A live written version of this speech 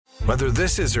Whether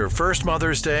this is her first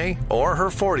Mother's Day or her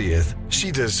 40th, she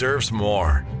deserves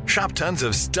more. Shop tons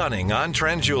of stunning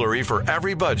on-trend jewelry for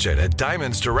every budget at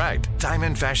Diamonds Direct.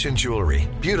 Diamond fashion jewelry,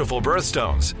 beautiful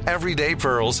birthstones, everyday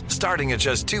pearls starting at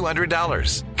just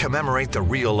 $200. Commemorate the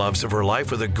real loves of her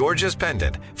life with a gorgeous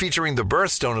pendant featuring the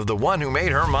birthstone of the one who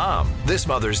made her mom. This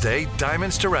Mother's Day,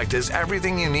 Diamonds Direct is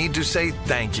everything you need to say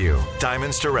thank you.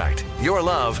 Diamonds Direct. Your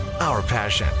love, our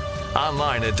passion.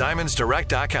 Online at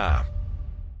diamondsdirect.com.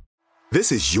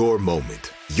 This is your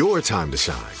moment, your time to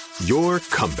shine, your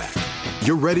comeback.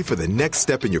 You're ready for the next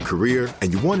step in your career,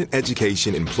 and you want an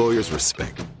education employers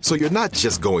respect. So you're not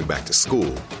just going back to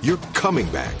school, you're coming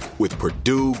back with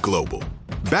Purdue Global.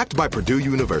 Backed by Purdue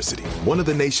University, one of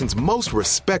the nation's most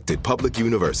respected public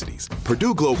universities,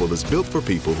 Purdue Global is built for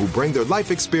people who bring their life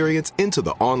experience into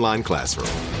the online classroom.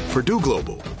 Purdue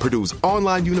Global, Purdue's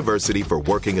online university for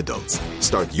working adults.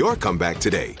 Start your comeback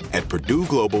today at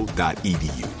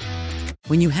purdueglobal.edu.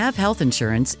 When you have health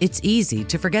insurance, it's easy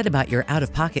to forget about your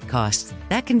out-of-pocket costs.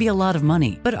 That can be a lot of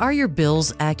money. But are your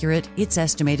bills accurate? It's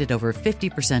estimated over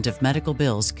 50% of medical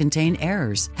bills contain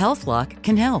errors. HealthLock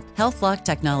can help. HealthLock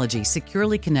technology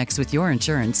securely connects with your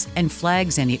insurance and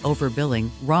flags any overbilling,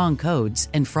 wrong codes,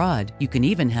 and fraud. You can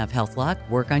even have HealthLock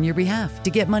work on your behalf to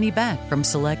get money back from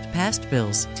select past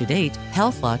bills. To date,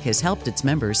 HealthLock has helped its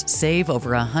members save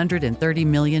over $130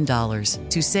 million.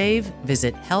 To save,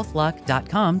 visit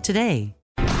healthlock.com today.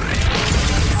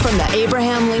 From the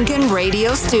Abraham Lincoln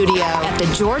Radio Studio at the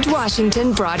George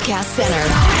Washington Broadcast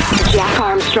Center, Jack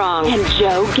Armstrong and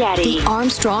Joe Getty. The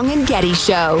Armstrong and Getty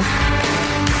Show.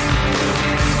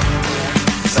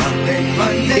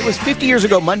 It was 50 years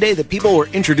ago Monday that people were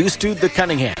introduced to the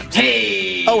Cunninghams. Hey!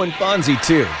 Oh, and Fonzie,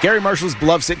 too. Gary Marshall's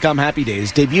beloved sitcom Happy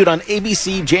Days debuted on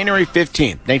ABC January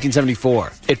 15th,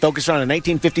 1974. It focused on a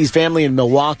 1950s family in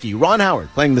Milwaukee. Ron Howard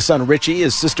playing the son Richie,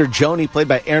 his sister Joni played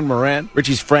by Erin Moran,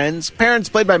 Richie's friends, parents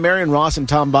played by Marion Ross and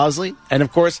Tom Bosley, and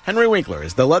of course, Henry Winkler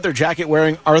is the leather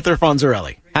jacket-wearing Arthur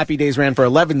Fonzarelli. Happy Days ran for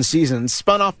 11 seasons,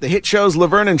 spun off the hit shows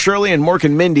Laverne and Shirley and Mork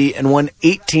and Mindy, and won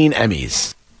 18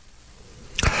 Emmys.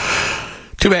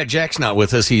 Too bad Jack's not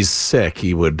with us. He's sick.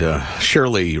 He would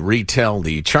surely retell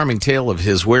the charming tale of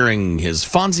his wearing his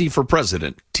Fonzie for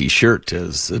President T-shirt to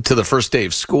the first day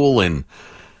of school in,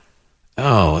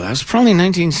 that was probably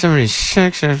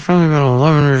 1976. I was probably about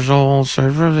 11 years old,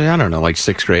 so probably, I don't know, like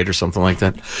 6th grade or something like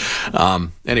that.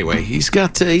 Anyway, he's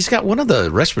got one of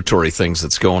the respiratory things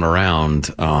that's going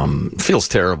around. Feels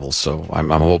terrible, so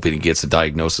I'm hoping he gets a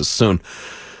diagnosis soon.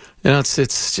 You know,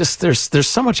 it's just there's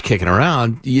so much kicking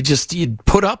around. You'd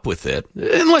put up with it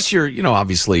unless you're,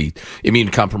 obviously immune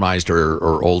compromised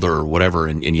or older or whatever,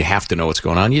 and you have to know what's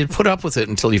going on. You'd put up with it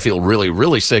until you feel really,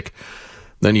 really sick.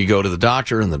 Then you go to the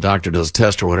doctor, and the doctor does a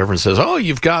test or whatever and says, "Oh,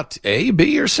 you've got A,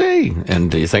 B, or C,"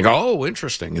 and you think, "Oh,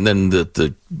 interesting." And then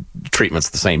the treatment's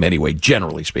the same anyway,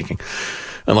 generally speaking.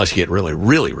 Unless you get really,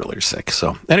 really, really sick.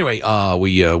 So anyway,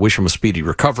 we wish him a speedy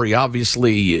recovery.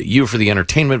 Obviously, you for the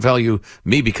entertainment value,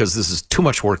 me because this is too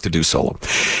much work to do solo.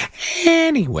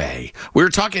 Anyway, we were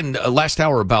talking last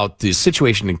hour about the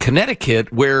situation in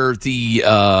Connecticut where the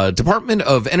Department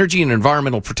of Energy and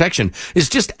Environmental Protection is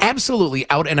just absolutely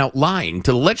out and out lying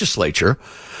to the legislature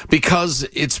because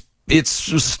it's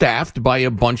staffed by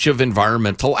a bunch of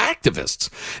environmental activists.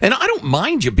 And I don't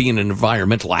mind you being an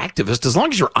environmental activist as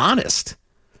long as you're honest.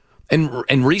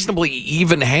 And reasonably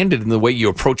even-handed in the way you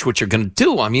approach what you're going to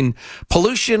do. I mean,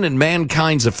 pollution and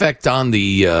mankind's effect on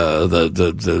the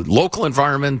local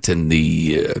environment and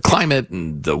the climate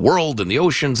and the world and the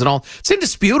oceans and all, it's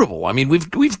indisputable. I mean,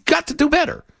 we've got to do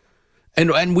better.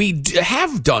 And we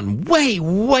have done way,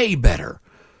 way better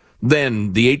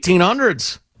than the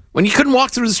 1800s when you couldn't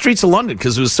walk through the streets of London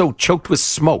because it was so choked with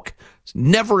smoke. It's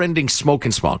never-ending smoke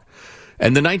and smog.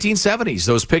 And the 1970s,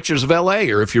 those pictures of L.A.,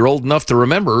 or if you're old enough to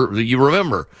remember, you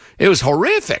remember. It was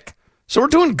horrific. So we're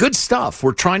doing good stuff.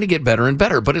 We're trying to get better and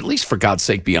better, but at least, for God's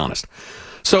sake, be honest.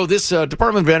 So this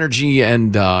Department of Energy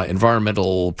and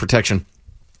Environmental Protection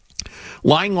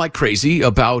lying like crazy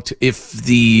about if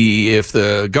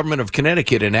the government of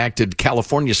Connecticut enacted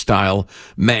California-style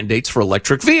mandates for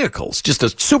electric vehicles. Just a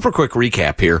super quick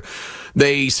recap here.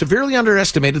 They severely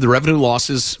underestimated the revenue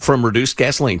losses from reduced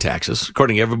gasoline taxes,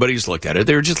 according to everybody who's looked at it.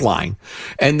 They were just lying.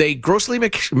 And they grossly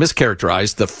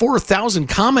mischaracterized the 4,000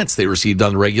 comments they received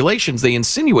on the regulations. They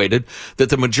insinuated that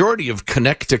the majority of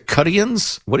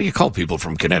Connecticutians, what do you call people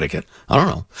from Connecticut? I don't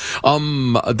know.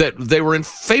 That they were in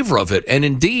favor of it. And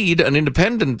indeed, an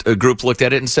independent group looked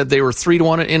at it and said they were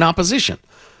 3-1 in opposition.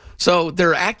 So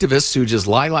they're activists who just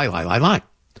lie.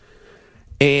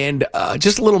 And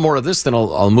just a little more of this, then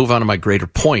I'll move on to my greater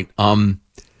point.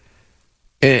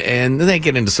 And they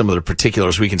get into some of the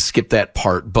particulars. We can skip that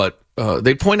part, but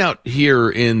they point out here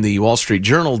in the Wall Street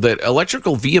Journal that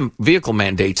electrical vehicle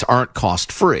mandates aren't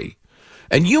cost-free.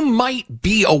 And you might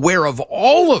be aware of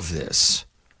all of this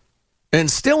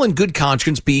and still in good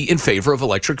conscience be in favor of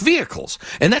electric vehicles.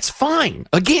 And that's fine.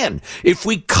 Again, if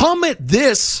we come at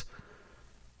this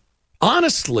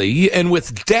honestly and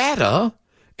with data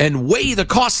and weigh the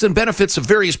costs and benefits of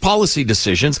various policy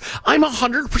decisions, I'm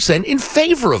 100% in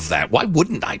favor of that. Why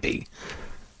wouldn't I be?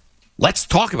 Let's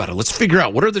talk about it. Let's figure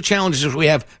out what are the challenges we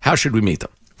have. How should we meet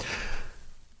them?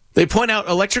 They point out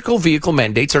electrical vehicle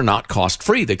mandates are not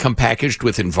cost-free. They come packaged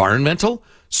with environmental,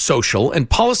 social, and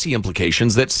policy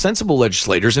implications that sensible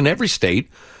legislators in every state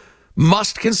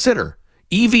must consider.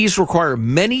 EVs require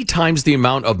many times the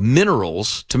amount of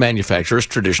minerals to manufacture as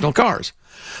traditional cars.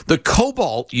 The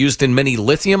cobalt used in many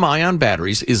lithium-ion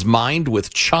batteries is mined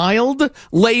with child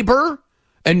labor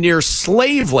and near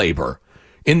slave labor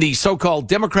in the so-called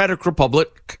Democratic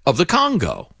Republic of the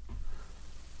Congo.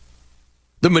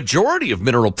 The majority of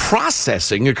mineral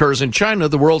processing occurs in China,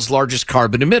 the world's largest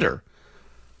carbon emitter.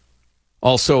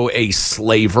 Also a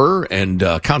slaver and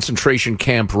concentration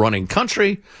camp running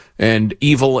country, and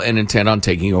evil and intent on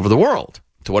taking over the world.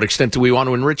 To what extent do we want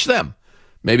to enrich them?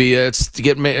 Maybe it's to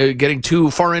getting too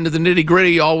far into the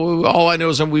nitty-gritty. All I know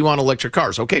is that we want electric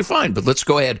cars. Okay, fine, but let's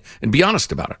go ahead and be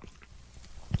honest about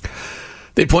it.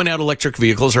 They point out electric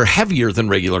vehicles are heavier than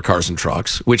regular cars and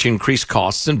trucks, which increase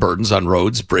costs and burdens on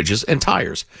roads, bridges, and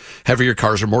tires. Heavier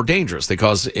cars are more dangerous. They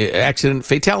cause accident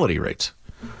fatality rates.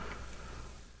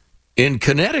 In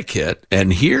Connecticut,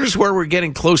 and here's where we're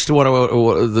getting close to what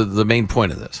the main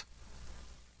point of this.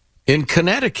 In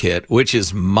Connecticut, which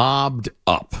is mobbed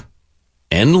up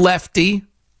and lefty,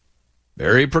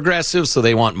 very progressive, so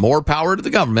they want more power to the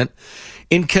government.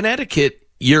 In Connecticut,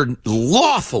 you're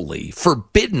lawfully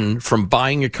forbidden from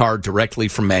buying a car directly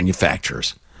from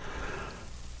manufacturers.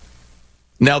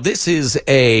 Now, this is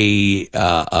a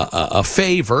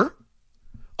favor,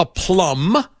 a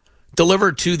plum,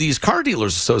 delivered to these car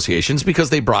dealers associations because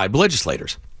they bribe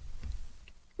legislators.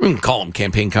 You can call them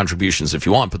campaign contributions if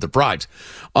you want, but they're bribes.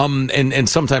 And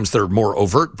sometimes they're more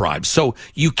overt bribes. So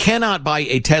you cannot buy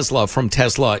a Tesla from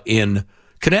Tesla in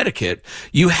Connecticut.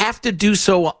 You have to do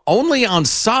so only on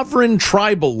sovereign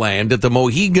tribal land at the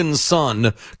Mohegan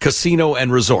Sun Casino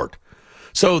and Resort.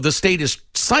 So the state is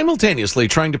simultaneously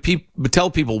trying to tell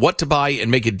people what to buy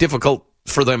and make it difficult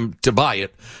for them to buy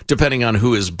it, depending on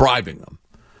who is bribing them.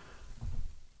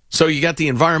 So you got the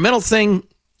environmental thing,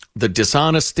 the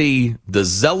dishonesty, the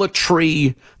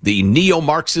zealotry, the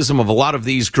neo-Marxism of a lot of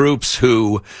these groups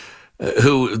who,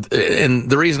 and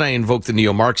the reason I invoke the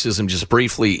neo-Marxism just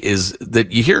briefly is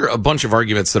that you hear a bunch of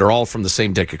arguments that are all from the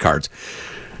same deck of cards.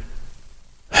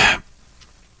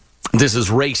 This is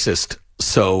racist,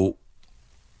 so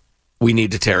we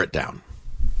need to tear it down.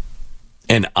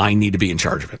 And I need to be in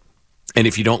charge of it. And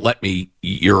if you don't let me,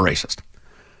 you're a racist.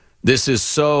 This is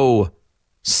so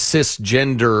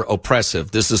cisgender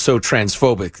oppressive. This is so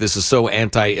transphobic. This is so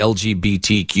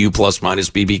anti-LGBTQ plus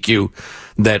minus BBQ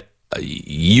that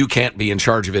you can't be in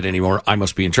charge of it anymore. I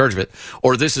must be in charge of it.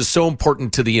 Or this is so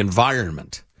important to the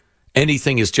environment.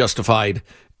 Anything is justified.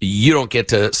 You don't get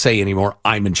to say anymore.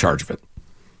 I'm in charge of it.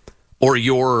 Or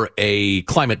you're a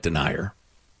climate denier.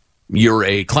 You're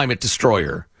a climate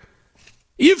destroyer.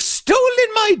 You've stolen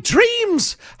my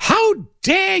dreams. How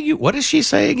dare you? What does she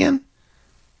say again?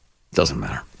 Doesn't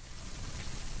matter.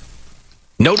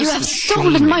 Notice you have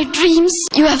stolen my dreams.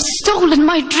 You have stolen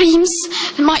my dreams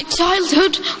and my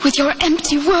childhood with your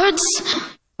empty words.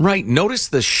 Right. Notice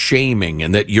the shaming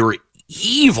and that you're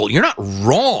evil. You're not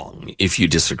wrong if you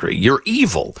disagree. You're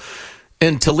evil.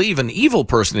 And to leave an evil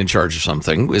person in charge of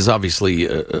something is obviously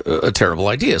a terrible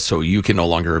idea, so you can no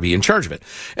longer be in charge of it.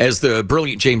 As the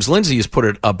brilliant James Lindsay has put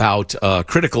it about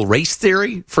critical race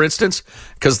theory, for instance,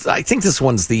 because I think this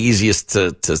one's the easiest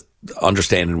to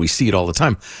understand, and we see it all the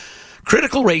time.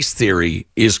 Critical race theory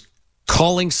is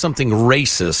calling something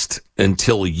racist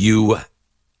until you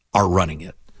are running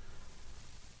it.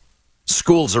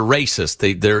 Schools are racist.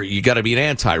 You got to be an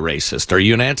anti-racist. Are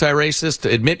you an anti-racist?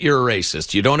 Admit you're a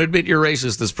racist. You don't admit you're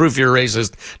racist. That's proof you're a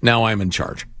racist. Now I'm in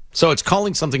charge. So it's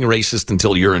calling something racist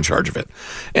until you're in charge of it.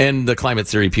 And the climate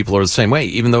theory people are the same way,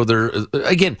 even though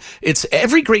again, it's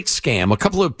every great scam. A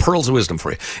couple of pearls of wisdom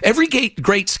for you. Every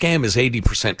great scam is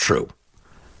 80% true.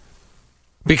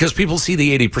 Because people see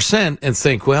the 80% and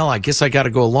think, well, I guess I got to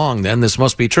go along then. This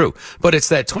must be true. But it's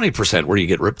that 20% where you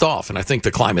get ripped off. And I think the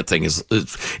climate thing is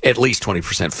at least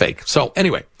 20% fake. So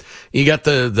anyway, you got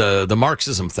the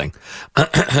Marxism thing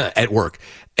at work.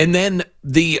 And then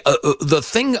the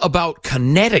thing about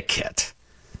Connecticut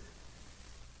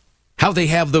how they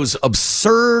have those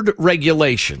absurd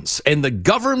regulations and the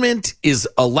government is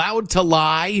allowed to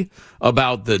lie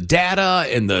about the data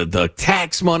and the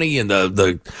tax money and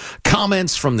the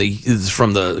comments from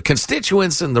the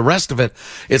constituents and the rest of it.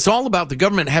 It's all about the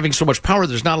government having so much power,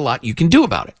 there's not a lot you can do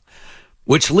about it.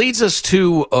 Which leads us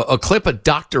to a clip a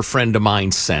doctor friend of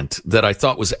mine sent that I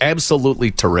thought was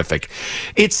absolutely terrific.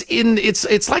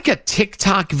 It's like a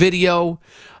TikTok video.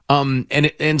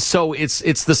 So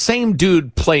it's the same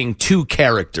dude playing two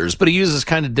characters, but he uses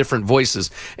kind of different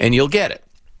voices, and you'll get it.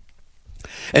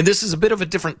 And this is a bit of a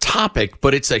different topic,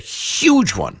 but it's a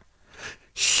huge one.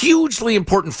 Hugely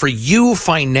important for you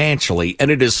financially, and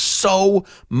it is so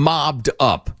mobbed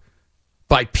up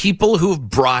by people who've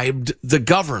bribed the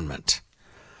government.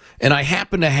 And I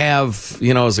happen to have,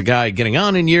 as a guy getting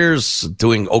on in years,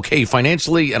 doing okay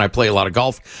financially, and I play a lot of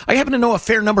golf, I happen to know a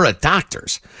fair number of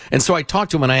doctors. And so I talk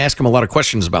to him and I ask him a lot of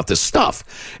questions about this stuff.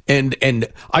 And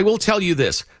I will tell you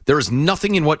this, there is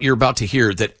nothing in what you're about to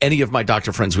hear that any of my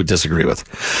doctor friends would disagree with.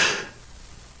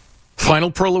 Final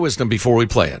pearl of wisdom before we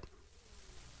play it.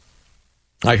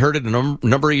 I heard it a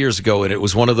number of years ago, and it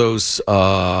was one of those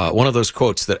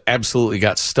quotes that absolutely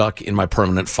got stuck in my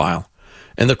permanent file.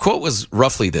 And the quote was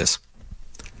roughly this: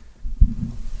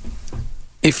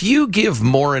 if you give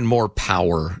more and more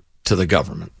power to the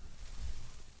government,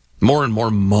 more and more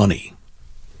money,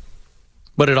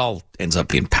 but it all ends up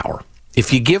being power.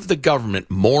 If you give the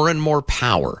government more and more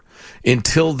power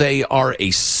until they are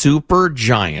a super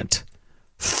giant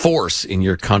force in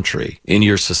your country, in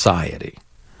your society,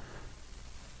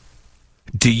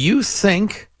 do you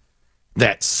think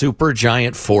that super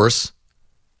giant force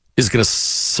is going to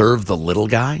serve the little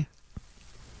guy?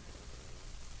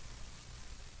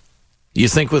 You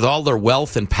think with all their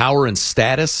wealth and power and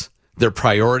status, their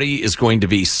priority is going to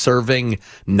be serving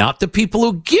not the people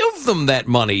who give them that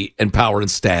money and power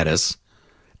and status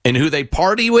and who they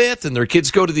party with and their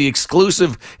kids go to the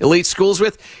exclusive elite schools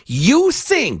with? You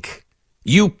think,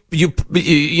 you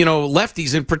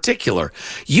lefties in particular,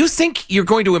 you think you're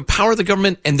going to empower the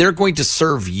government and they're going to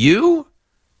serve you?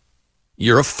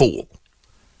 You're a fool.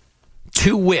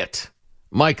 To wit.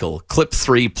 Michael, clip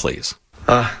 3, please.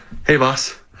 Hey,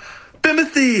 boss.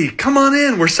 Timothy, come on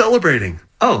in. We're celebrating.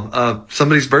 Oh,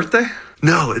 somebody's birthday?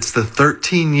 No, it's the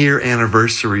 13-year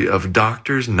anniversary of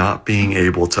doctors not being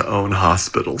able to own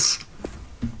hospitals.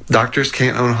 Doctors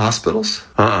can't own hospitals?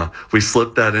 We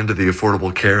slipped that into the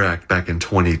Affordable Care Act back in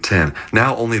 2010.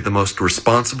 Now only the most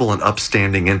responsible and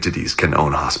upstanding entities can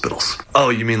own hospitals. Oh,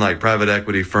 you mean like private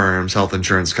equity firms, health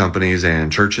insurance companies, and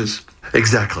churches?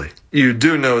 Exactly. You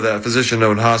do know that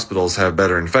physician-owned hospitals have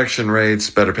better infection rates,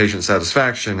 better patient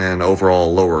satisfaction, and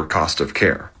overall lower cost of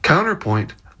care.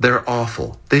 Counterpoint, they're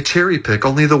awful. They cherry-pick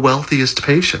only the wealthiest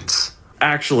patients.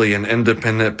 Actually, an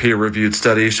independent peer-reviewed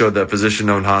study showed that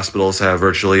physician-owned hospitals have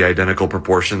virtually identical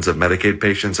proportions of Medicaid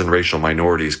patients and racial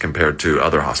minorities compared to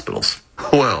other hospitals.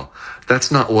 Well,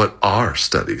 that's not what our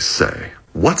studies say.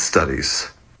 What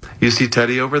studies? You see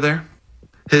Teddy over there?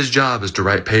 His job is to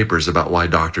write papers about why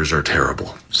doctors are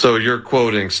terrible. So you're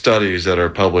quoting studies that are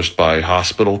published by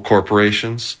hospital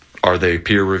corporations? Are they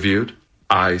peer-reviewed?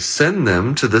 I send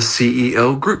them to the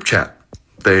CEO group chat.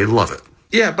 They love it.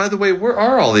 Yeah, by the way, where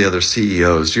are all the other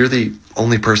CEOs? You're the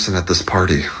only person at this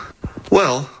party.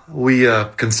 Well, we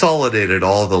consolidated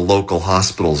all the local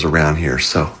hospitals around here,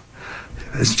 so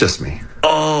it's just me.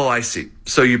 Oh, I see.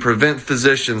 So you prevent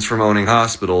physicians from owning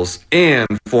hospitals and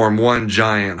form one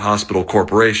giant hospital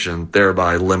corporation,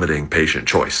 thereby limiting patient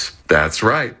choice. That's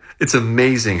right. It's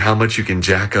amazing how much you can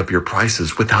jack up your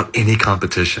prices without any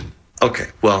competition. Okay,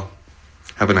 well,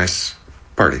 have a nice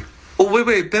party. Oh,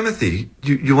 wait, Timothy,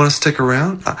 you want to stick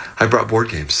around? I brought board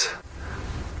games.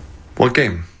 What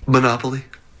game? Monopoly?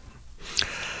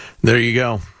 There you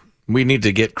go. We need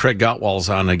to get Craig Gottwals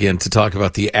on again to talk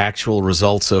about the actual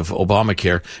results of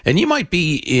Obamacare. And you might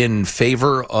be in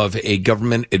favor of a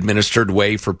government-administered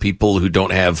way for people who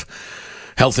don't have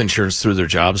health insurance through their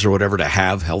jobs or whatever to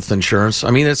have health insurance.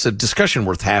 I mean, it's a discussion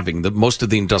worth having. Most of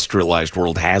the industrialized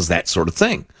world has that sort of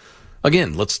thing.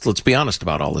 Again, let's be honest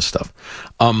about all this stuff.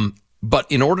 But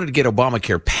in order to get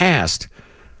Obamacare passed,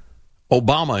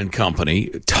 Obama and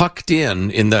company tucked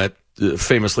in that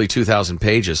famously 2,000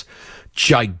 pages,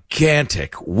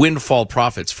 gigantic windfall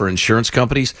profits for insurance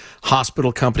companies,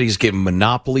 hospital companies, gave them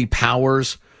monopoly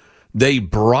powers. They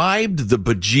bribed the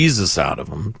bejesus out of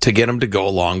them to get them to go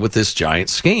along with this giant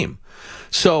scheme.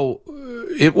 So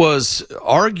it was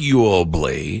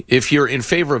arguably, if you're in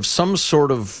favor of some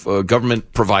sort of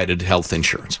government-provided health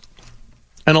insurance,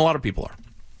 and a lot of people are,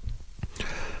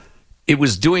 it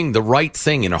was doing the right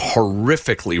thing in a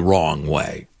horrifically wrong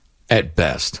way, at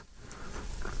best.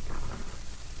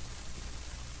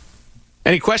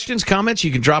 Any questions, comments?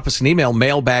 You can drop us an email,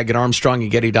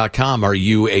 mailbag@armstrongandgetty.com. Are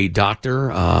you a doctor,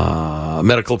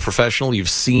 medical professional? You've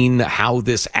seen how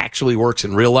this actually works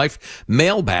in real life?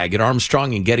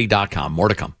 Mailbag@armstrongandgetty.com. More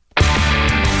to come.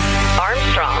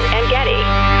 Armstrong and Getty.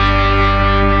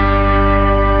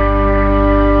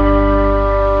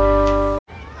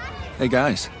 Hey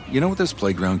guys, you know what this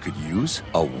playground could use?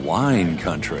 A wine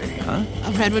country, huh?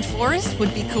 A redwood forest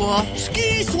would be cool.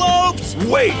 Ski slopes!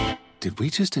 Wait! Did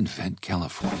we just invent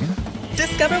California?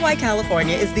 Discover why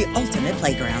California is the ultimate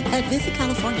playground at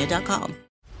visitcalifornia.com.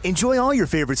 Enjoy all your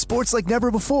favorite sports like never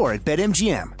before at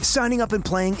BetMGM. Signing up and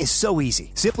playing is so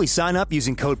easy. Simply sign up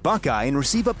using code Buckeye and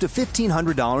receive up to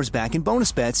 $1,500 back in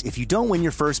bonus bets if you don't win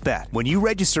your first bet. When you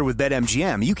register with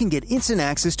BetMGM, you can get instant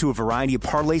access to a variety of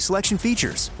parlay selection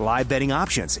features, live betting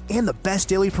options, and the best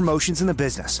daily promotions in the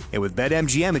business. And with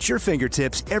BetMGM at your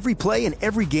fingertips, every play and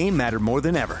every game matter more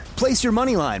than ever. Place your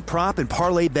moneyline, prop, and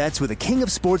parlay bets with the king of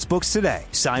sportsbooks today.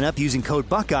 Sign up using code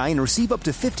Buckeye and receive up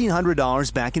to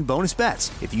 $1,500 back in bonus bets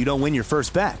if you don't win your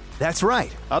first bet. That's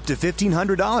right, up to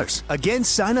 $1,500. Again,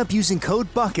 sign up using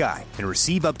code Buckeye and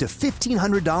receive up to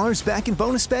 $1,500 back in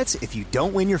bonus bets if you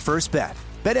don't win your first bet.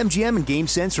 BetMGM and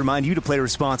GameSense remind you to play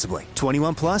responsibly.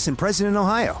 21 plus and present in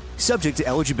Ohio. Subject to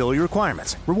eligibility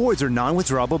requirements. Rewards are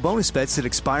non-withdrawable bonus bets that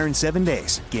expire in 7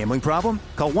 days. Gambling problem?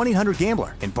 Call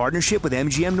 1-800-GAMBLER in partnership with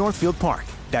MGM Northfield Park.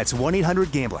 That's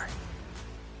 1-800-GAMBLER.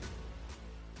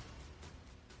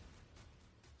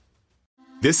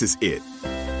 This is it.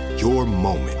 Your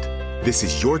moment. This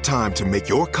is your time to make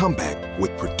your comeback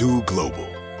with Purdue Global.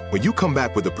 When you come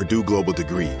back with a Purdue Global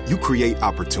degree, you create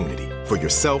opportunity for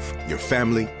yourself, your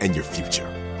family, and your future.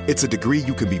 It's a degree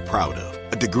you can be proud of,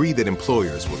 a degree that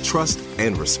employers will trust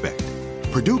and respect.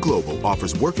 Purdue Global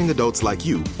offers working adults like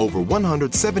you over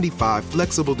 175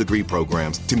 flexible degree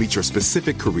programs to meet your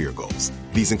specific career goals.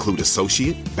 These include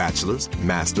associate, bachelor's,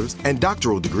 master's, and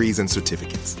doctoral degrees and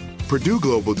certificates. Purdue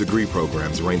Global degree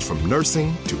programs range from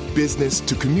nursing to business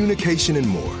to communication and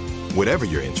more. Whatever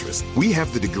your interest, we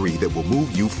have the degree that will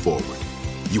move you forward.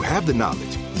 You have the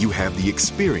knowledge, you have the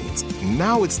experience.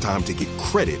 Now it's time to get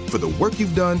credit for the work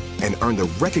you've done and earn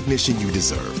the recognition you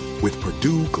deserve with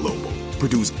Purdue Global,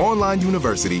 Purdue's online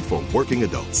university for working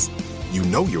adults. You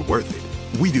know you're worth it.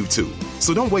 We do too.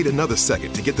 So don't wait another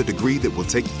second to get the degree that will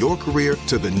take your career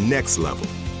to the next level.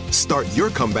 Start your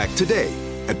comeback today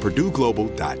at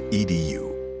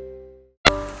purdueglobal.edu.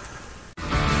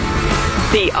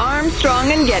 The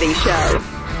Armstrong and Getty Show.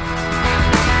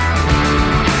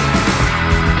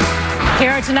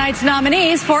 Here are tonight's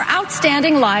nominees for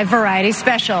Outstanding Live Variety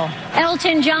Special.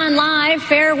 Elton John Live,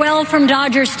 Farewell from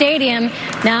Dodger Stadium.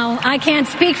 Now, I can't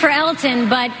speak for Elton,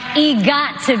 but he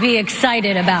got to be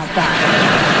excited about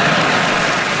that.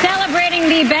 Celebrating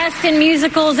the best in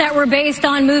musicals that were based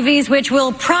on movies which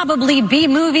will probably be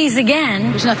movies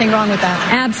again. There's nothing wrong with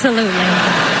that. Absolutely.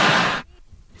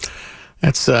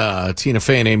 That's Tina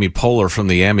Fey and Amy Poehler from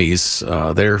the Emmys.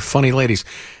 They're funny ladies.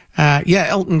 Yeah,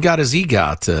 Elton got his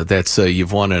EGOT. That's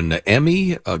you've won an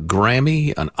Emmy, a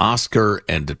Grammy, an Oscar,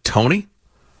 and a Tony.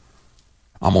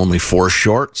 I'm only 4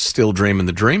 short, still dreaming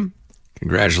the dream.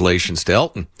 Congratulations to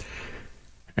Elton.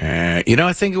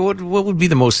 I think what would be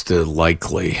the most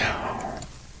likely?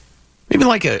 Maybe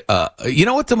like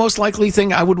what the most likely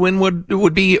thing I would win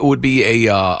would be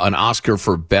an Oscar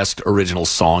for Best Original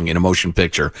Song in a Motion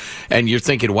Picture. And you're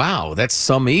thinking, wow, that's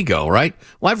some ego, right?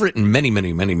 Well, I've written many,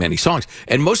 many, many, many songs,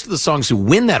 and most of the songs who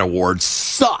win that award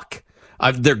suck.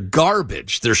 They're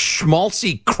garbage. They're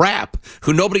schmaltzy crap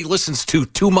who nobody listens to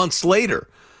 2 months later.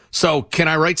 So can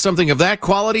I write something of that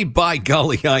quality? By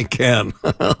golly, I can.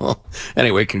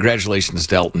 Anyway, congratulations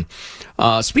to Elton.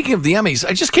 Speaking of the Emmys,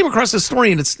 I just came across this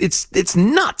story, and it's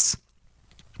nuts.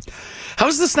 How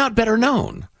is this not better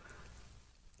known?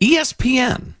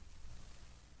 ESPN.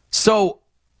 So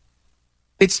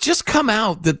it's just come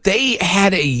out that they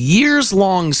had a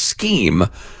years-long scheme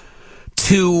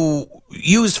to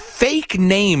use fake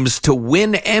names to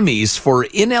win Emmys for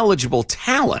ineligible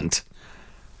talent.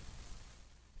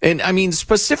 And I mean,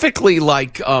 specifically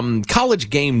like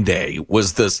College Game Day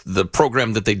was the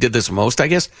program that they did this most, I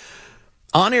guess.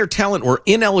 On-air talent were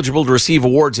ineligible to receive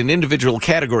awards in individual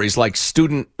categories like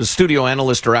studio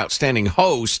analyst or outstanding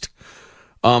host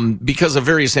because of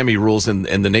various Emmy rules and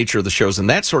the nature of the shows and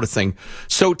that sort of thing.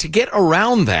 So to get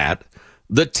around that,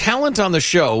 the talent on the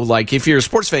show, like if you're a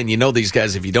sports fan, you know these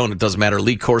guys. If you don't, it doesn't matter.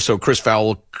 Lee Corso, Chris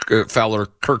Fowler, Kirk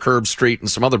Herbstreit,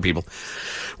 and some other people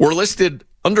were listed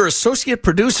under associate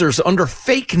producers under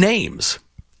fake names.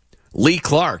 Lee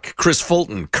Clark, Chris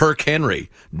Fulton, Kirk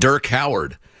Henry, Dirk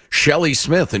Howard, Shelley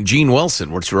Smith, and Gene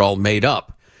Wilson, which were all made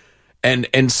up.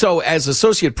 And so as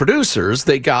associate producers,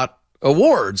 they got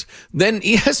awards, then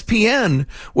ESPN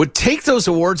would take those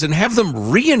awards and have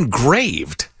them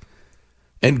re-engraved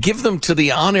and give them to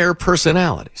the on-air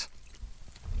personalities.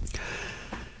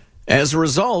 As a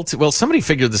result, well, somebody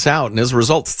figured this out, and as a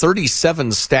result,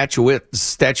 37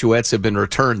 statuettes have been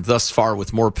returned thus far,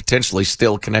 with more potentially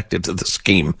still connected to the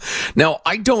scheme. Now,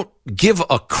 I don't give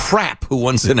a crap who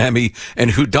wins an Emmy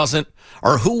and who doesn't,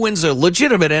 or who wins a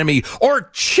legitimate Emmy or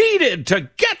cheated to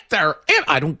get their Emmy.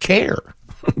 I don't care.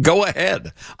 Go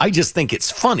ahead. I just think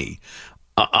it's funny.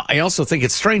 I also think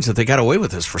it's strange that they got away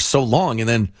with this for so long, and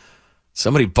then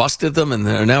somebody busted them, and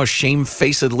they're now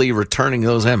shamefacedly returning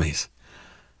those Emmys.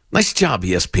 Nice job,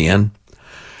 ESPN.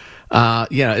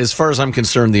 As far as I'm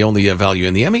concerned, the only value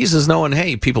in the Emmys is knowing,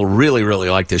 hey, people really, really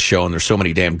like this show, and there's so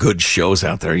many damn good shows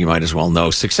out there, you might as well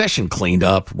know. Succession cleaned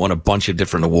up, won a bunch of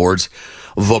different awards.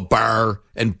 The Bar,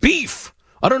 and Beef.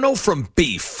 I don't know from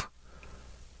Beef.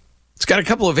 It's got a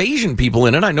couple of Asian people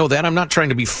in it. I know that. I'm not trying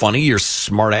to be funny or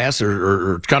smart-ass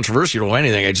or controversial or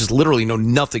anything. I just literally know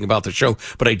nothing about the show,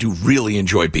 but I do really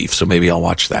enjoy Beef, so maybe I'll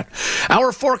watch that.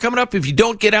 Hour 4 coming up. If you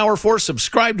don't get Hour 4,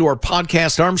 subscribe to our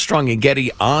podcast, Armstrong and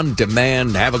Getty On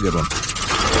Demand. Have a good one.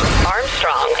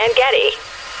 Armstrong and Getty.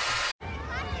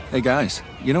 Hey, guys,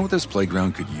 you know what this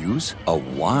playground could use? A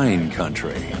wine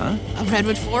country, huh? A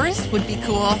redwood forest would be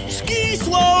cool. Ski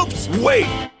slopes! Wait!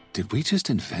 Did we just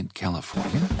invent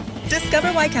California?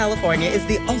 Discover why California is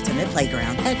the ultimate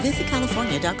playground at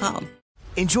visitcalifornia.com.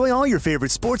 Enjoy all your favorite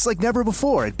sports like never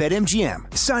before at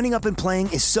BetMGM. Signing up and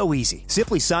playing is so easy.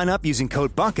 Simply sign up using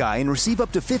code Buckeye and receive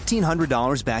up to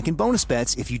 $1,500 back in bonus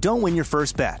bets if you don't win your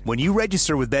first bet. When you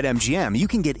register with BetMGM, you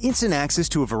can get instant access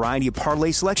to a variety of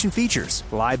parlay selection features,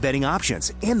 live betting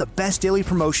options, and the best daily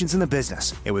promotions in the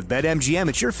business. And with BetMGM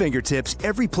at your fingertips,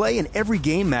 every play and every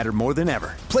game matter more than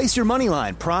ever. Place your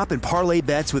moneyline, prop, and parlay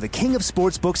bets with the king of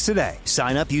sportsbooks today.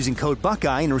 Sign up using code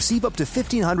Buckeye and receive up to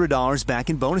 $1,500 back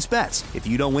in bonus bets if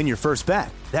you don't win your first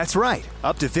bet. That's right,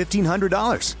 up to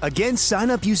 $1,500. Again, sign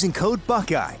up using code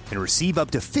Buckeye and receive up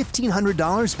to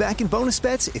 $1,500 back in bonus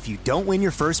bets if you don't win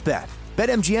your first bet.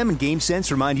 BetMGM and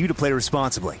GameSense remind you to play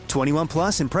responsibly. 21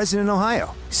 plus and present in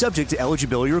Ohio. Subject to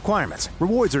eligibility requirements.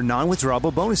 Rewards are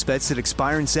non-withdrawable bonus bets that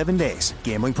expire in 7 days.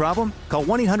 Gambling problem? Call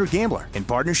 1-800-GAMBLER in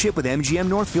partnership with MGM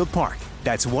Northfield Park.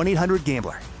 That's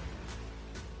 1-800-GAMBLER.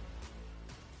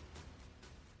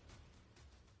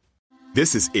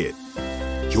 This is it.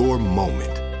 Your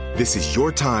moment. This is your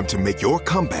time to make your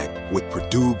comeback with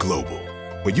Purdue Global.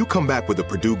 When you come back with a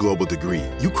Purdue Global degree,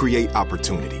 you create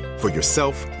opportunity for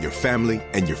yourself, your family,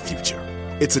 and your future.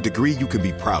 It's a degree you can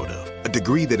be proud of, a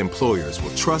degree that employers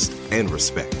will trust and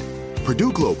respect.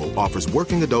 Purdue Global offers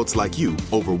working adults like you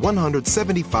over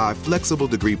 175 flexible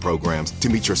degree programs to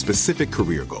meet your specific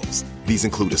career goals. These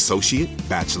include associate,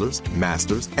 bachelor's,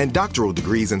 master's, and doctoral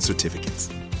degrees and certificates.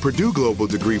 Purdue Global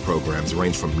degree programs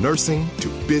range from nursing to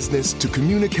business to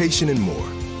communication and more.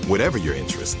 Whatever your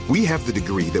interest, we have the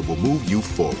degree that will move you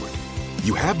forward.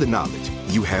 You have the knowledge,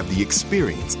 you have the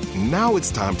experience. Now it's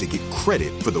time to get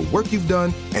credit for the work you've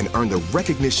done and earn the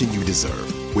recognition you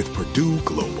deserve with Purdue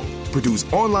Global,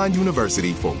 Purdue's online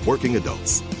university for working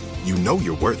adults. You know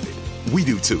you're worth it. We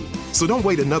do too. So don't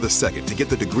wait another second to get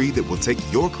the degree that will take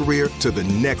your career to the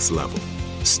next level.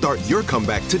 Start your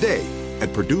comeback today at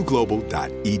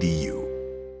purdueglobal.edu.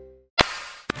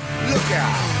 Look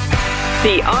out!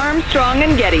 The Armstrong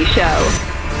and Getty Show.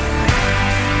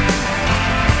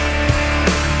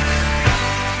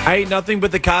 I ate nothing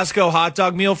but the Costco hot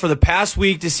dog meal for the past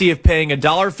week to see if paying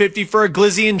 $1.50 for a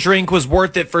Glizzy drink was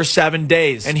worth it for 7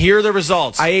 days. And here are the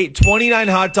results. I ate 29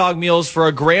 hot dog meals for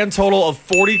a grand total of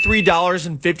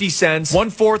 $43.50,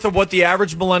 1/4 of what the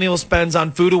average millennial spends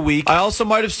on food a week. I also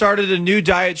might have started a new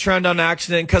diet trend on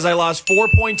accident because I lost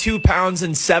 4.2 pounds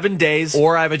in 7 days,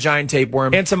 or I have a giant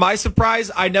tapeworm. And to my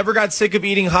surprise, I never got sick of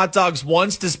eating hot dogs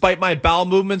once, despite my bowel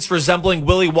movements resembling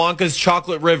Willy Wonka's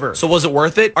chocolate river. So was it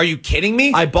worth it? Are you kidding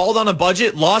me? I balled on a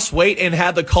budget, lost weight, and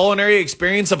had the culinary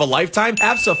experience of a lifetime?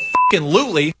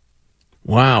 Abso-fucking-lutely.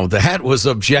 Wow, that was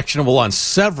objectionable on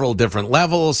several different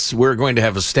levels. We're going to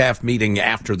have a staff meeting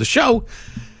after the show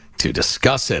to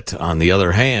discuss it. On the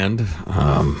other hand,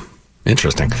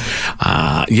 interesting.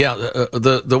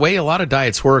 The way a lot of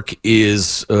diets work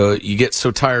is you get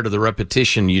so tired of the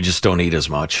repetition, you just don't eat as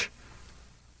much.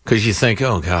 Because you think,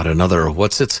 oh, God, another,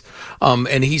 what's it?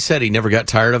 And he said he never got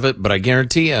tired of it, but I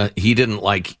guarantee you he didn't,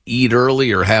 eat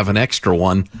early or have an extra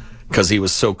one because he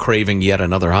was so craving yet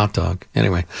another hot dog.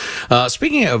 Anyway,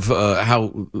 speaking of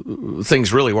how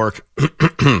things really work,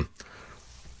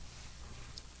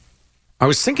 I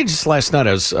was thinking just last night,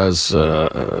 I was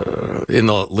in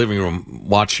the living room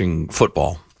watching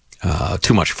football,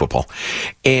 Too much football.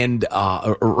 And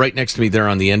right next to me there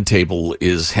on the end table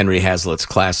is Henry Hazlitt's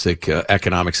classic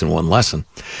Economics in One Lesson.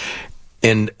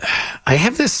 And I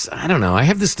have this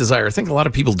desire, I think a lot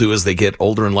of people do as they get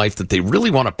older in life, that they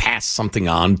really want to pass something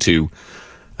on to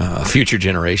future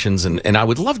generations. And I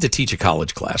would love to teach a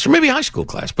college class or maybe a high school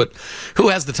class, but who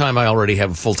has the time? I already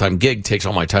have a full-time gig, takes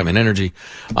all my time and energy.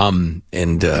 But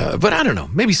I don't know,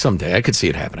 maybe someday I could see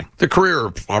it happening. The career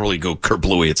will probably go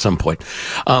kerblooey at some point.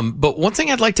 But one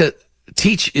thing I'd like to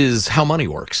teach is how money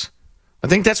works. I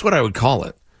think that's what I would call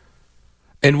it.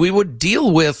 And we would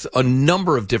deal with a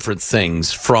number of different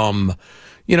things from,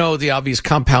 the obvious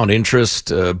compound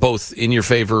interest, both in your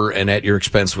favor and at your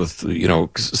expense with,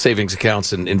 savings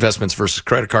accounts and investments versus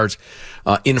credit cards,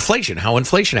 inflation, how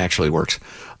inflation actually works.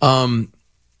 A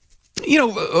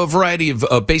variety of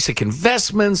basic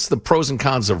investments, the pros and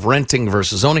cons of renting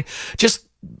versus owning, just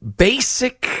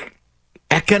basic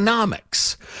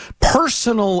economics,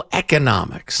 personal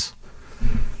economics.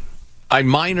 I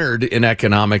minored in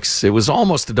economics. It was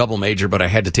almost a double major, but I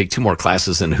had to take 2 more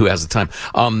classes, and who has the time,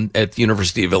 at the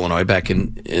University of Illinois back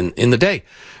in the day.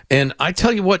 And I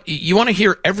tell you what, you want to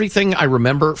hear everything I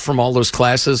remember from all those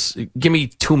classes? Give me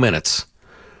 2 minutes.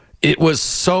 It was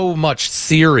so much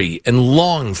theory and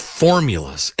long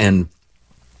formulas and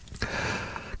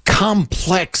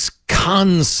complex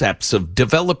concepts of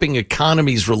developing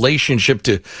economies' relationship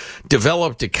to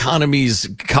developed economies,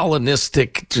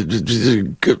 colonistic,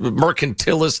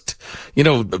 mercantilist,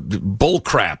 bull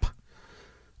crap.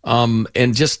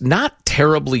 And just not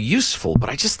terribly useful. But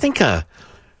I just think how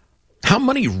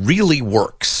money really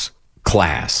works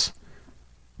class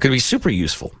could be super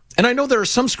useful. And I know there are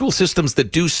some school systems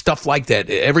that do stuff like that.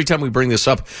 Every time we bring this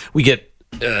up, we get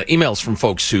emails from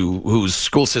folks whose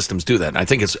school systems do that. And I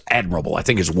think it's admirable. I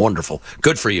think it's wonderful.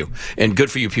 Good for you. And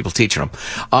good for you people teaching them.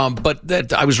 But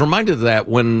that I was reminded of that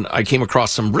when I came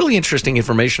across some really interesting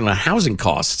information on housing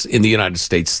costs in the United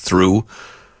States through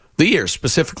the year.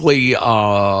 Specifically,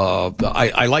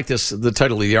 I like the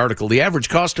title of the article, The Average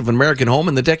Cost of an American Home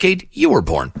in the Decade You Were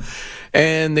Born.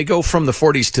 And they go from the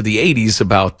 40s to the 80s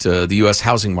about the U.S.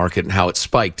 housing market and how it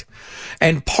spiked.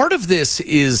 And part of this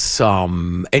is,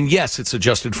 and yes, it's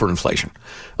adjusted for inflation.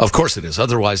 Of course it is.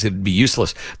 Otherwise, it'd be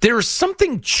useless. There is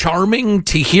something charming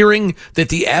to hearing that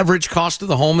the average cost of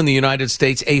the home in the United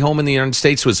States, a home in the United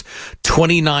States, was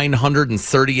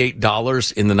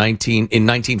 $2,938 in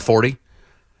 1940.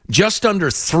 Just under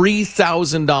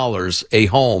 $3,000 a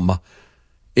home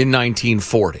in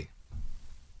 1940.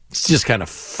 It's just kind of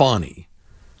funny.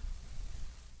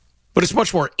 But it's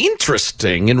much more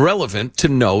interesting and relevant to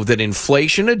know that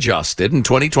inflation adjusted in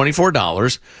 2024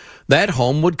 dollars, that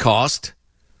home would cost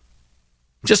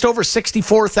just over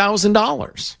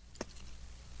 $64,000.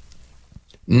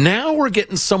 Now we're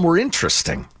getting somewhere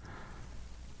interesting.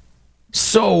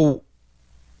 So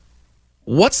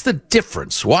what's the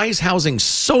difference? Why is housing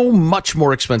so much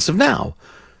more expensive now?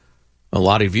 A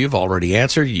lot of you have already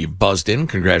answered. You've buzzed in.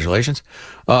 Congratulations.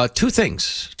 Two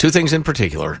things in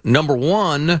particular. Number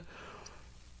one,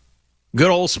 good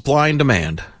old supply and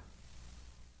demand.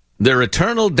 Their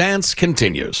eternal dance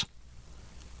continues.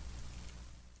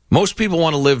 Most people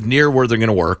want to live near where they're going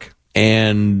to work,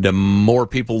 and more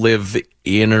people live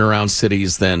in and around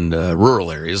cities than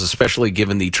rural areas, especially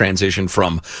given the transition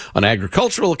from an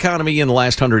agricultural economy in the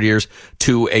last 100 years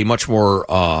to a much more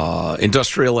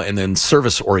industrial and then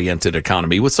service-oriented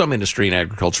economy with some industry and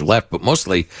agriculture left, but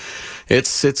mostly it's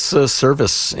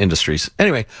service industries.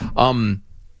 Anyway,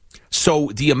 so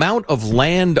the amount of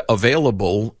land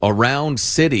available around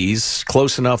cities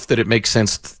close enough that it makes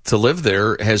sense to live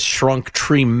there has shrunk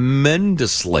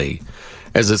tremendously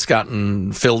as it's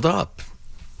gotten filled up.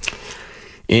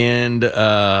 And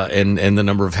the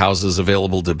number of houses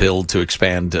available to build, to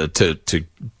expand, to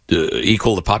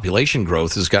equal the population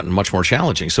growth has gotten much more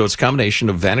challenging. So it's a combination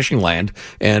of vanishing land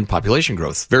and population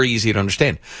growth. Very easy to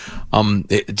understand.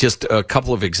 Just a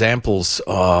couple of examples.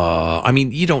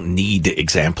 You don't need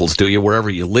examples, do you? Wherever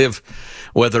you live,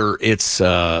 whether it's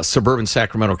suburban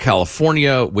Sacramento,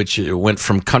 California, which went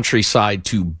from countryside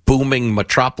to booming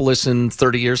metropolis in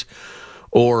 30 years,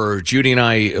 or Judy and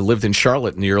I lived in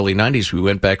Charlotte in the early 90s. We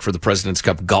went back for the President's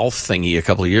Cup golf thingy a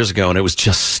couple of years ago, and it was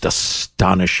just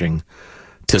astonishing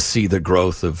to see the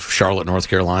growth of Charlotte, North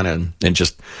Carolina, and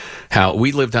just how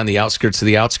we lived on the outskirts of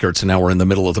the outskirts, and now we're in the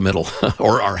middle of the middle,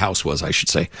 or our house was, I should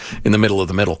say, in the middle of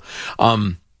the middle.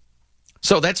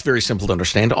 So that's very simple to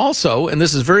understand. Also, and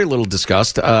this is very little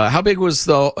discussed, how big was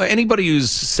anybody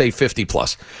who's, say, 50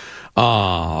 plus?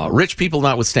 Rich people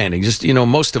notwithstanding, just,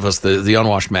 most of us, the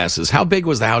unwashed masses, how big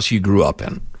was the house you grew up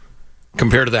in?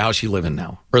 compared to the house you live in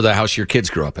now, or the house your kids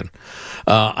grew up in?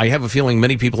 I have a feeling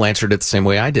many people answered it the same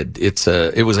way I did.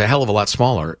 It was a hell of a lot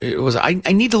smaller. I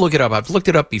need to look it up. I've looked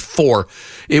it up before.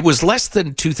 It was less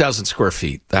than 2,000 square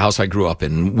feet, the house I grew up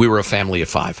in. We were a family of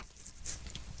 5.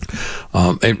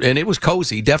 And it was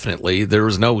cozy, definitely. There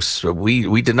was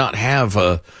we did not have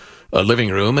a living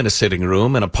room and a sitting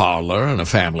room and a parlor and a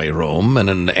family room and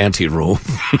an ante room.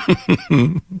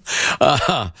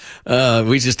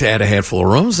 We just had a handful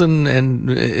of rooms, and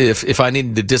if I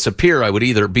needed to disappear, I would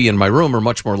either be in my room or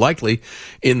much more likely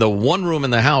in the one room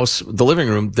in the house, the living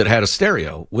room, that had a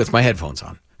stereo with my headphones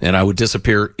on, and I would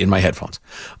disappear in my headphones.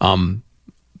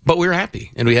 But we were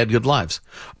happy, and we had good lives.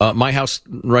 My house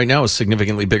right now is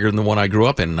significantly bigger than the one I grew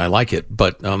up in, and I like it.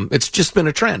 But it's just been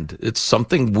a trend. It's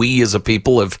something we as a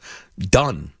people have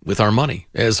done with our money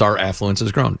as our affluence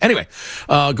has grown. Anyway,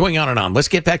 going on and on. Let's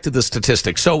get back to the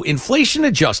statistics. So inflation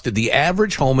adjusted, the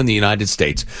average home in the United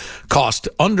States cost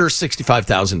under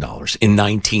 $65,000 in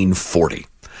 1940.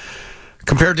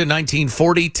 Compared to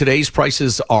 1940, today's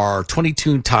prices are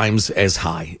 22 times as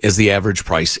high as the average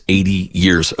price 80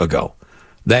 years ago.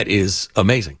 That is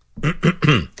amazing.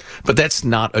 But that's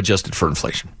not adjusted for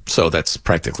inflation, so that's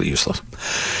practically useless.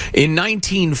 In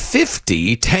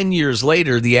 1950, 10 years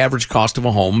later, the average cost of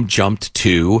a home jumped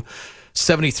to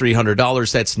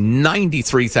 $7,300. That's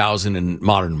 $93,000 in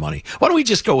modern money. Why don't we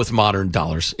just go with modern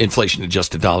dollars,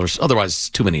 inflation-adjusted dollars? Otherwise, it's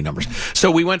too many numbers.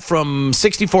 So we went from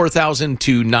 $64,000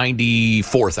 to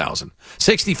 $94,000.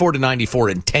 64 to 94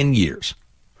 in 10 years,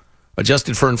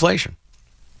 adjusted for inflation.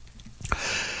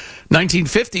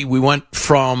 1950 to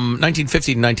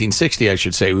 1960, I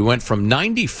should say, we went from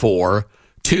 94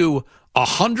 to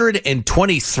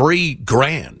 123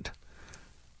 grand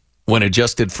when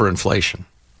adjusted for inflation.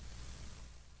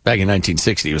 Back in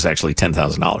 1960, it was actually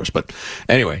 $10,000. But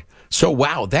anyway, so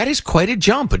wow, that is quite a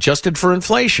jump adjusted for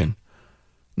inflation.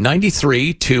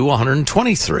 93 to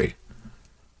 123.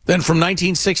 Then from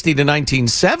 1960 to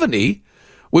 1970,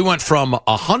 we went from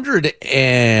 100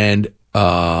 and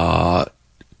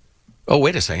oh,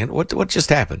 wait a second. What just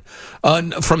happened?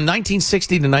 From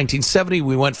 1960 to 1970,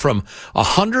 we went from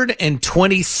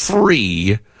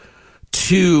 123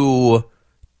 to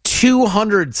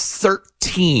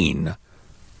 213.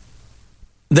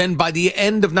 Then by the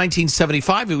end of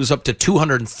 1975, it was up to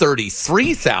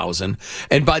 233,000.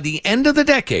 And by the end of the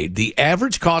decade, the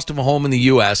average cost of a home in the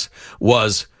U.S.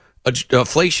 was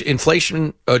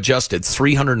inflation adjusted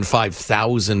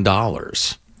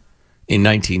 $305,000 in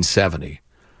 1970.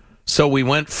 So we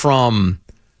went from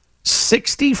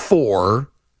 64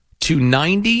 to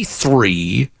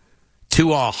 93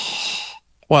 to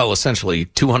essentially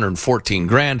 214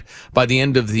 grand. By the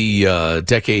end of the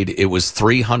decade, it was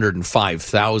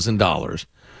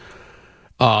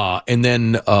 $305,000. And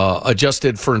then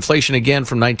adjusted for inflation again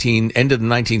from end of the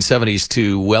 1970s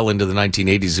to well into the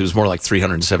 1980s, it was more like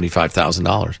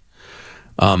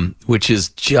 $375,000, which is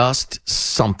just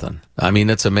something. I mean,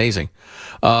 it's amazing.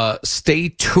 Stay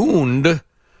tuned.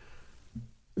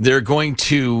 They're going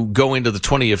to go into the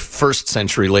 21st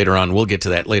century later on. We'll get to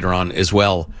that later on as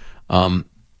well.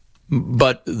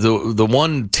 But the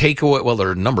one takeaway, well, there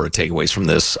are a number of takeaways from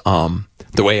this.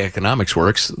 The way economics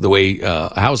works, the way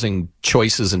housing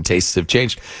choices and tastes have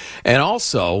changed. And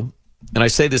also, and I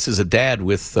say this as a dad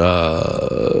with,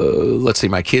 let's see,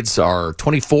 my kids are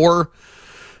 24,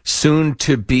 soon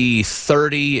to be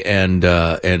 30 and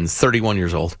 31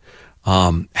 years old.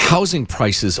 Housing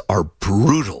prices are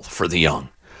brutal for the young.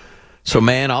 So,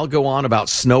 man, I'll go on about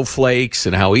snowflakes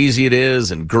and how easy it is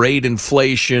and great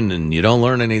inflation and you don't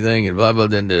learn anything and blah, blah,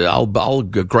 blah. Then I'll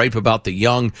gripe about the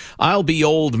young. I'll be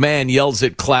old man yells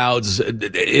at clouds. I'll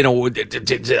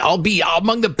be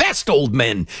among the best old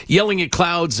men yelling at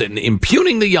clouds and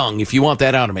impugning the young if you want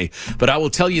that out of me. But I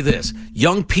will tell you this.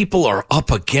 Young people are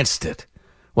up against it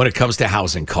when it comes to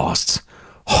housing costs.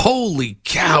 Holy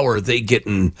cow, are they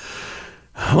getting...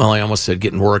 Well, I almost said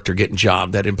getting worked or getting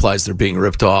jobbed. That implies they're being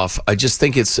ripped off. I just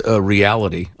think it's a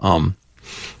reality. And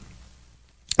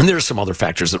there are some other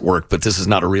factors at work, but this is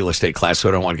not a real estate class, so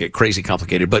I don't want to get crazy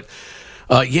complicated. But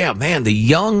yeah, man, the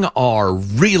young are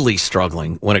really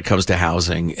struggling when it comes to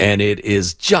housing, and it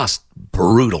is just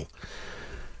brutal.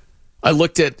 I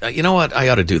looked at, you know what? I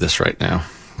ought to do this right now.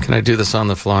 Can I do this on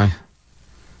the fly?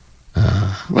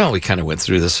 Well, we kind of went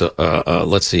through this.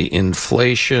 Let's see.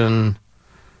 Inflation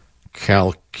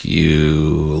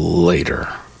calculator.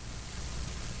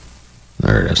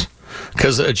 There it is.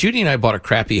 Because Judy and I bought a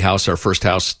crappy house, our first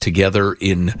house, together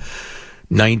in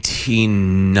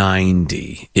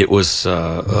 1990. It was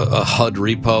a HUD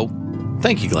repo.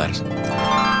 Thank you, Gladys.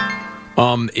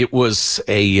 It was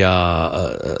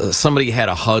somebody had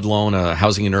a HUD loan, a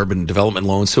housing and urban development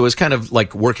loan. So it was kind of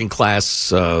like working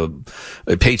class,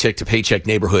 paycheck to paycheck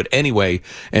neighborhood anyway.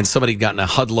 And somebody had gotten a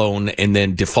HUD loan and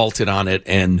then defaulted on it.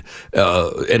 And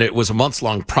it was a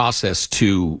months-long process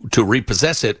to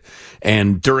repossess it.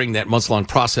 And during that months-long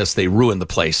process, they ruined the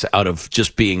place out of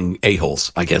just being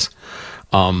a-holes, I guess.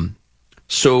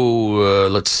 So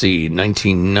let's see,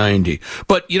 1990.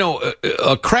 But,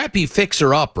 a crappy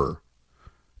fixer-upper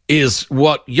is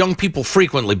what young people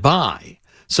frequently buy.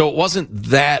 So it wasn't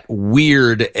that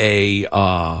weird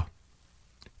a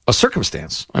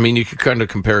circumstance. I mean, you could kind of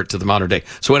compare it to the modern day.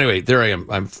 So anyway, there I am.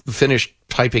 I'm finished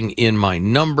typing in my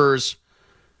numbers.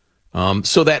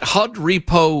 So that HUD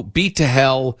repo, beat to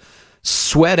hell,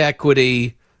 sweat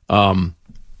equity, house,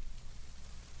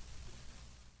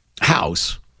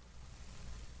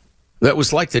 that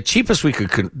was like the cheapest we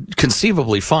could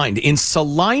conceivably find in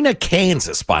Salina,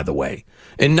 Kansas, by the way,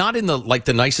 and not in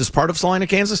the nicest part of Salina,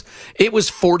 Kansas. It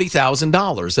was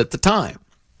 $40,000 at the time.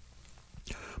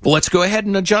 But let's go ahead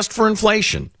and adjust for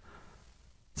inflation.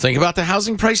 Think about the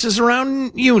housing prices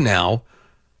around you now.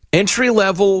 Entry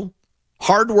level,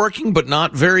 hardworking but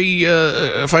not very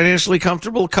financially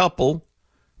comfortable couple,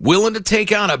 willing to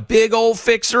take on a big old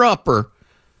fixer upper.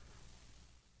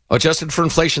 Adjusted for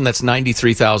inflation, that's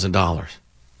 $93,000.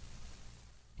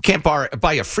 Can't buy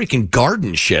a freaking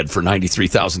garden shed for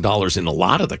 $93,000 in a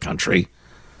lot of the country.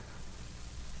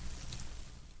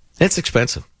 It's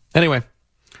expensive. Anyway,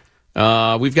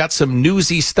 we've got some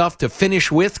newsy stuff to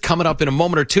finish with coming up in a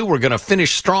moment or two. We're going to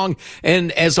finish strong.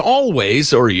 And as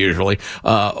always, or usually,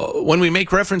 when we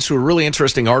make reference to a really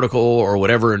interesting article or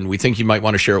whatever, and we think you might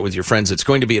want to share it with your friends, it's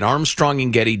going to be at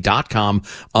ArmstrongandGetty.com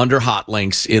under hot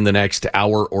links in the next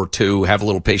hour or two. Have a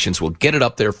little patience. We'll get it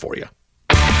up there for you.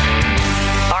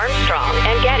 Armstrong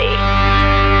and Getty.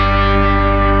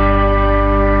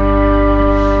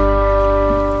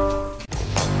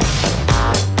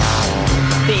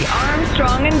 The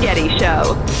Armstrong and Getty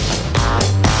Show.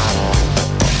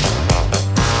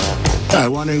 I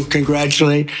want to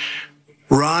congratulate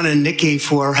Ron and Nikki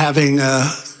for having a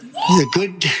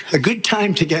good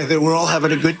time together. We're all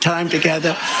having a good time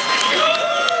together.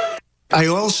 I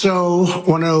also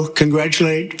want to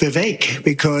congratulate Vivek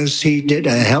because he did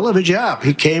a hell of a job.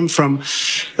 He came from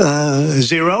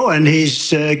zero and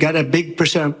he's got a big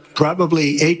percent,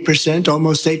 probably 8%,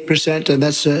 almost 8%, and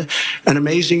that's an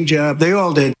amazing job. They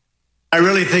all did. I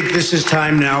really think this is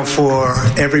time now for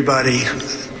everybody,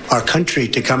 our country,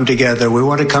 to come together. We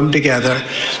want to come together,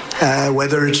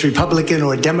 whether it's Republican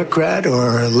or Democrat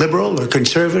or liberal or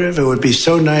conservative. It would be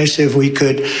so nice if we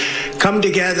could come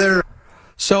together.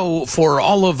 So for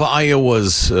all of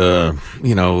Iowa's,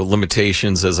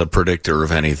 limitations as a predictor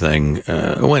of anything,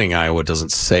 winning Iowa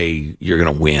doesn't say you're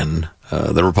going to win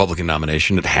the Republican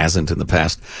nomination. It hasn't in the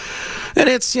past. And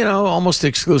it's, almost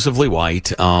exclusively white.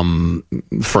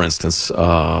 For instance,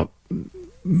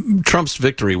 Trump's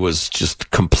victory was just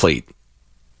complete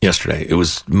yesterday. It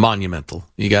was monumental.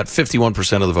 You got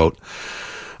 51% of the vote.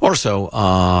 Or so.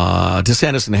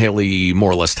 DeSantis and Haley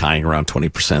more or less tying around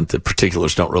 20%. The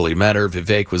particulars don't really matter.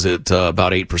 Vivek was at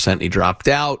about 8% and he dropped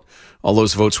out. All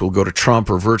those votes will go to Trump,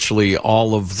 or virtually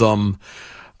all of them.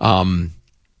 And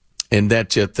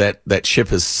that ship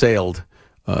has sailed.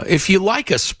 If you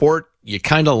like a sport, you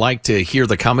kind of like to hear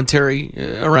the commentary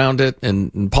around it,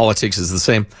 and politics is the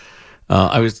same.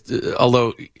 My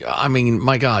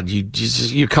God,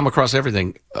 you come across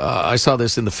everything. I saw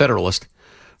this in the Federalist.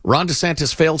 Ron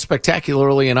DeSantis failed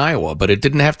spectacularly in Iowa, but it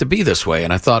didn't have to be this way.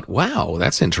 And I thought, wow,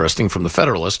 that's interesting, from the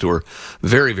Federalist, who are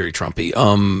very, very Trumpy.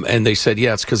 And they said,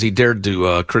 yeah, it's because he dared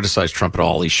to criticize Trump at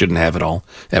all. He shouldn't have it all,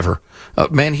 ever.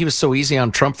 Man, he was so easy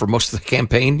on Trump for most of the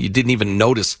campaign. You didn't even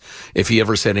notice if he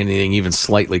ever said anything even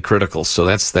slightly critical. So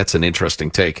that's an interesting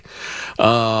take.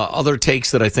 Other takes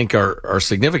that I think are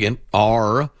significant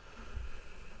are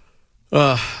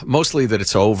mostly that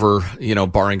it's over,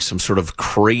 barring some sort of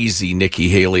crazy Nikki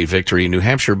Haley victory in New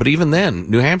Hampshire. But even then,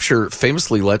 New Hampshire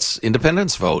famously lets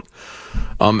independents vote.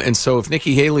 And so if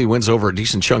Nikki Haley wins over a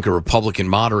decent chunk of Republican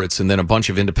moderates and then a bunch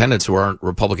of independents who aren't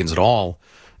Republicans at all,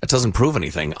 that doesn't prove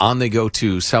anything. On they go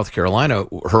to South Carolina,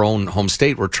 her own home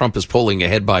state, where Trump is polling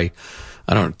ahead by,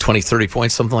 20, 30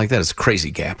 points, something like that. It's a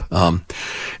crazy gap.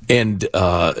 And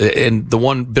the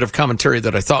one bit of commentary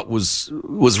that I thought was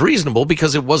reasonable,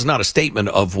 because it was not a statement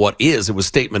of what is, it was a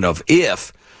statement of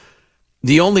if.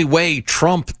 The only way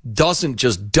Trump doesn't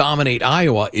just dominate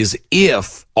Iowa is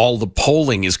if all the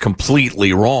polling is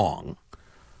completely wrong.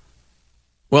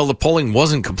 Well, the polling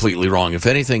wasn't completely wrong. If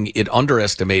anything, it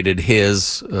underestimated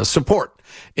his support,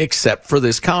 except for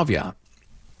this caveat.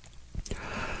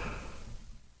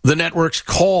 The networks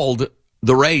called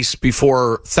the race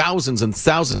before thousands and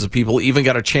thousands of people even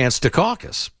got a chance to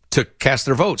caucus, to cast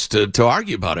their votes, to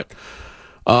argue about it.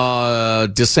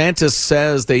 DeSantis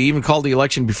says they even called the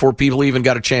election before people even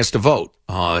got a chance to vote.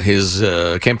 His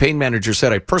campaign manager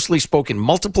said, I personally spoke in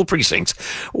multiple precincts,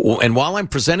 and while I'm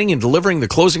presenting and delivering the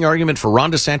closing argument for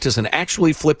Ron DeSantis and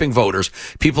actually flipping voters,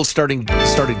 people started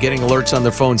getting alerts on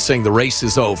their phones saying the race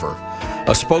is over.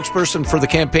 A spokesperson for the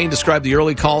campaign described the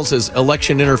early calls as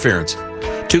election interference.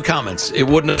 2 comments. It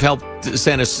wouldn't have helped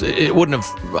DeSantis. It wouldn't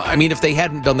have. I mean, if they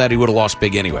hadn't done that, he would have lost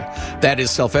big anyway. That is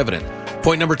self-evident.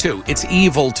 Point number 2. It's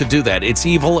evil to do that. It's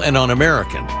evil and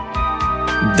un-American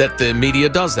that the media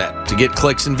does that to get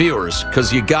clicks and viewers,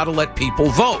 because you got to let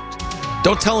people vote.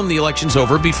 Don't tell them the election's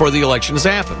over before the election has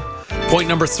happened. Point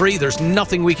number 3, there's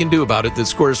nothing we can do about it that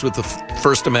squares with the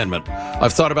First Amendment.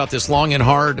 I've thought about this long and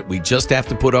hard. We just have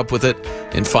to put up with it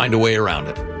and find a way around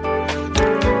it.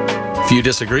 If you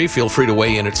disagree, feel free to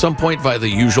weigh in at some point via the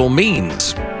usual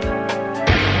means.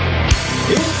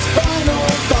 It's Final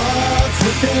Thoughts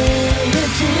with Billy G.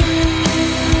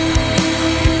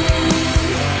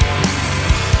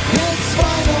 It's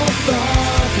Final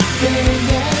Thoughts with Billy G.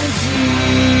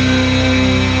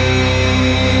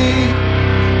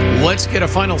 Let's get a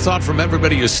final thought from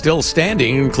everybody who's still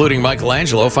standing, including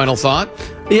Michelangelo. Final thought?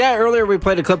 Yeah, earlier we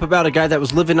played a clip about a guy that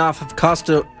was living off of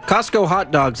Costco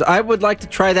hot dogs. I would like to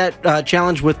try that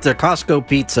challenge with the Costco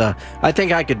pizza. I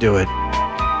think I could do it.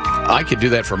 I could do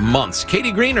that for months.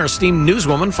 Katie Green, our esteemed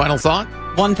newswoman, final thought?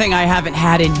 One thing I haven't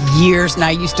had in years, and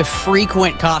I used to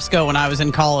frequent Costco when I was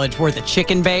in college, were the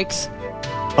chicken bakes.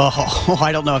 Oh,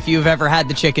 I don't know if you've ever had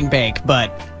the chicken bake,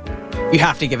 but you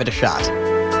have to give it a shot.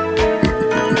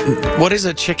 What is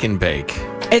a chicken bake?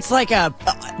 It's like a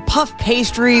puff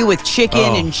pastry with chicken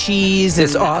and cheese.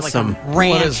 It's and awesome. Like a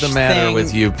ranch What is the matter thing.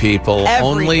 with you people? Everything.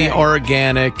 Only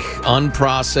organic,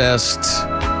 unprocessed,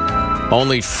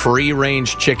 only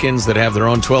free-range chickens that have their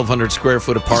own 1,200 square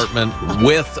foot apartment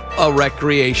with a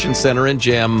recreation center and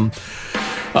gym.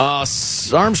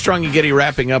 Armstrong and Getty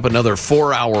wrapping up another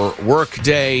 4-hour work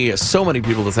day. So many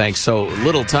people to thank, so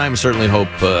little time. Certainly hope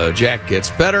Jack gets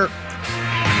better.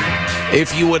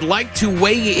 If you would like to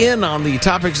weigh in on the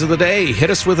topics of the day, hit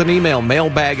us with an email,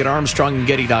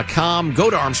 mailbag@armstrongandgetty.com. Go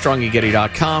to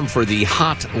armstrongandgetty.com for the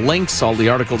hot links, all the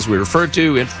articles we referred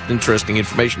to, interesting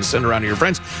information to send around to your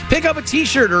friends. Pick up a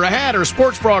T-shirt or a hat or a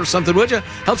sports bra or something, would you?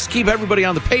 Helps keep everybody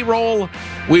on the payroll.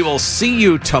 We will see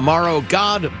you tomorrow.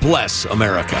 God bless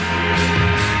America.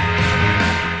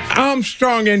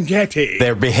 Armstrong and Getty.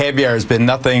 Their behavior has been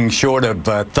nothing short of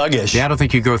thuggish. Yeah, I don't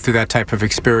think you go through that type of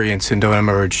experience and don't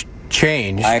emerge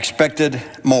changed. I expected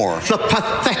more. The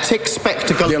pathetic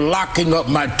spectacle. You're locking up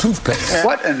my toothpaste.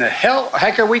 What in the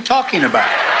heck are we talking about?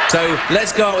 So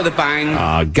let's go out with a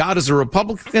bang. God is a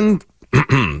Republican.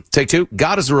 Take 2.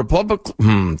 God is a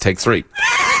Republican. Take 3.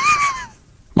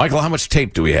 Michael, how much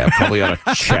tape do we have? Probably ought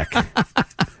to check.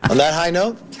 On that high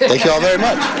note, thank you all very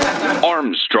much.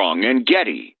 Armstrong and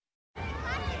Getty.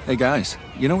 Hey guys,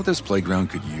 you know what this playground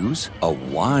could use? A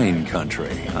wine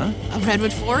country, huh? A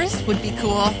redwood forest would be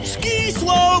cool. Ski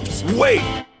slopes! Wait!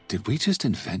 Did we just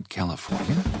invent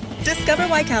California? Discover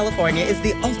why California is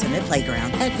the ultimate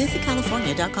playground at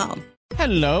visitcalifornia.com.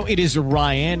 Hello, it is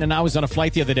Ryan, and I was on a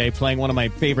flight the other day playing one of my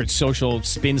favorite social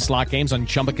spin slot games on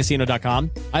ChumbaCasino.com.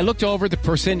 I looked over at the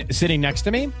person sitting next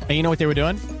to me, and you know what they were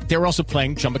doing? They were also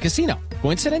playing Chumba Casino.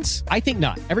 Coincidence? I think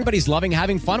not. Everybody's loving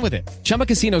having fun with it. Chumba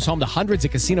Casino is home to hundreds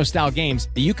of casino-style games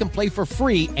that you can play for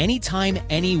free anytime,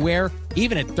 anywhere,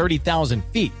 even at 30,000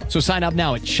 feet. So sign up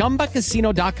now at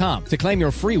ChumbaCasino.com to claim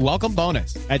your free welcome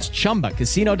bonus. That's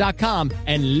ChumbaCasino.com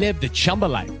and live the Chumba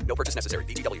life. No purchase necessary.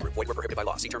 VGW. Void where prohibited by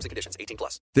law. See terms and conditions.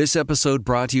 18+. This episode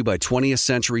brought to you by 20th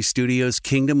Century Studios'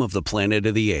 Kingdom of the Planet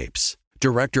of the Apes.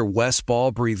 Director Wes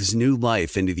Ball breathes new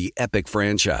life into the epic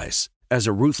franchise. As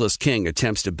a ruthless king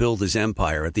attempts to build his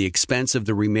empire at the expense of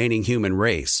the remaining human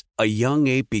race, a young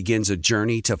ape begins a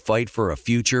journey to fight for a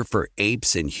future for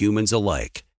apes and humans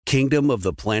alike. Kingdom of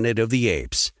the Planet of the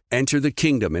Apes. Enter the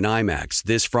kingdom in IMAX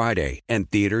this Friday and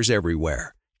theaters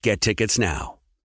everywhere. Get tickets now.